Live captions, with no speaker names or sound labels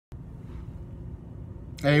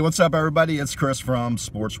Hey, what's up, everybody? It's Chris from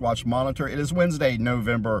Sports Watch Monitor. It is Wednesday,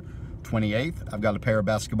 November 28th. I've got a pair of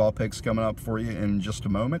basketball picks coming up for you in just a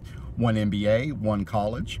moment. One NBA, one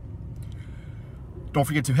college. Don't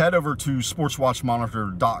forget to head over to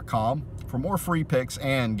sportswatchmonitor.com for more free picks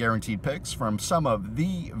and guaranteed picks from some of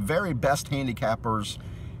the very best handicappers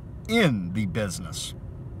in the business.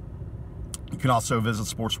 You can also visit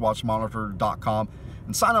sportswatchmonitor.com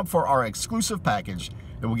and sign up for our exclusive package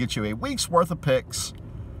that will get you a week's worth of picks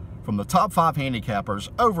from the top 5 handicappers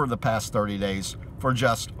over the past 30 days for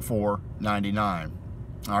just $4.99.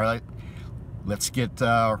 All right, let's get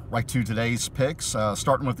right to today's picks.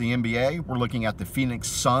 Starting with the NBA, we're looking at the Phoenix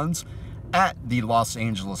Suns at the Los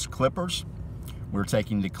Angeles Clippers. We're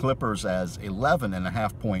taking the Clippers as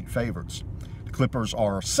 11.5-point favorites. The Clippers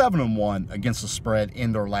are 7-1 against the spread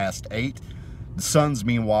in their last 8. The Suns,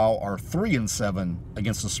 meanwhile, are 3-7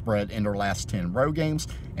 against the spread in their last 10 road games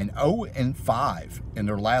and 0-5 in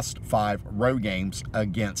their last 5 road games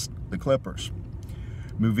against the Clippers.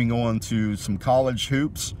 Moving on to some college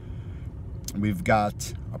hoops, we've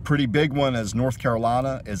got a pretty big one as North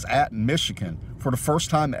Carolina is at Michigan. For the first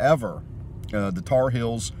time ever, the Tar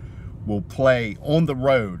Heels will play on the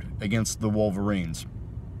road against the Wolverines.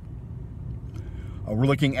 We're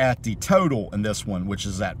looking at the total in this one, which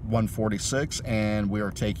is at 146, and we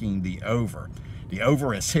are taking the over. The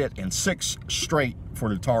over is hit in 6 straight for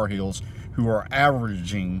the Tar Heels, who are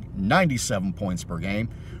averaging 97 points per game,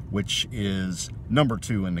 which is number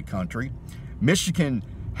 2 in the country. Michigan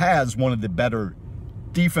has one of the better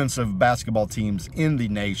defensive basketball teams in the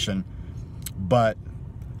nation, but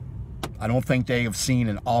I don't think they have seen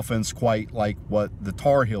an offense quite like what the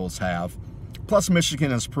Tar Heels have. Plus,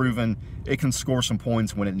 Michigan has proven it can score some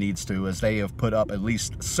points when it needs to, as they have put up at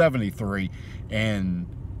least 73 in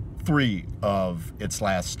 3 of its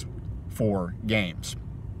last 4 games.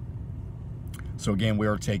 So again, we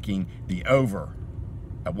are taking the over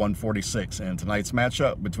at 146 in tonight's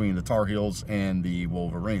matchup between the Tar Heels and the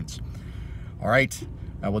Wolverines. All right,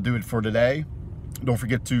 that will do it for today. Don't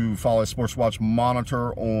forget to follow Sports Watch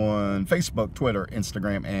Monitor on Facebook, Twitter,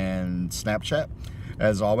 Instagram, and Snapchat.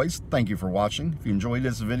 As always, thank you for watching. If you enjoyed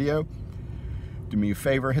this video, do me a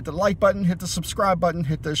favor, hit the like button, hit the subscribe button,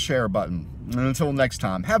 hit the share button. And until next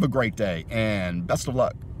time, have a great day and best of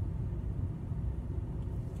luck.